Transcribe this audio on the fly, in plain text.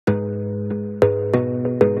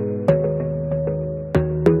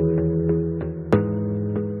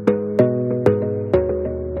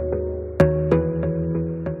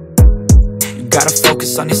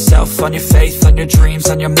focus on yourself, on your faith, on your dreams,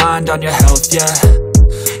 on your mind, on your health, yeah.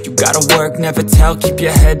 You gotta work, never tell, keep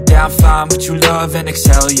your head down, find what you love and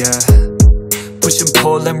excel, yeah. Push and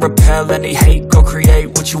pull and repel any hate, go create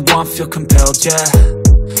what you want, feel compelled, yeah.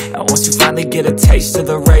 And once you finally get a taste of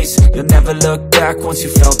the race, you'll never look back once you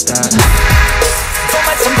felt that. Don't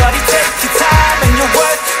let somebody take your time and your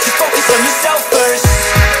worth, just focus on yourself first.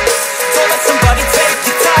 Don't let somebody take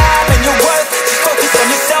your time and your worth, just focus on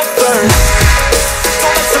yourself first.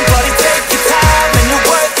 Don't let somebody take your time and your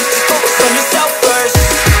worth, just focus on yourself first.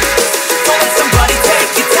 Don't let somebody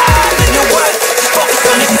take your time and your worth, just focus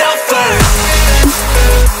on yourself first.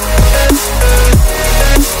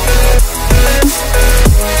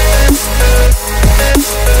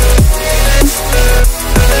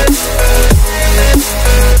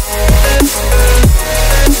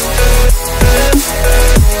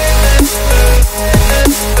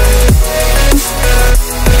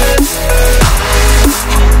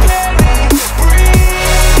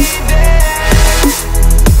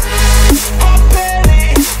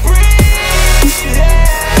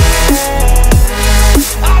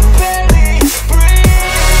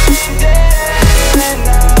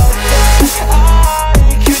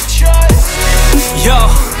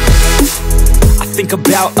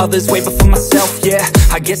 About others way before myself, yeah.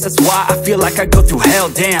 I guess that's why I feel like I go through hell,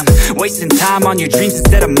 damn. Wasting time on your dreams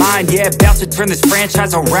instead of mine, yeah. About to turn this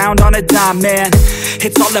franchise around on a dime, man.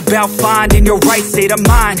 It's all about finding your right state of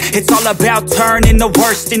mind. It's all about turning the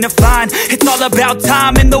worst into fine. It's all about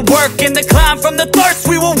time and the work and the climb. From the thirst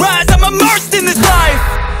we will rise, I'm immersed in this life.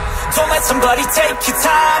 Don't let somebody take your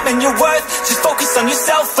time and your worth, just focus on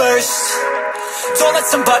yourself first. Don't let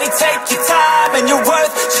somebody take your time and your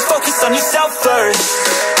worth, just focus on yourself first.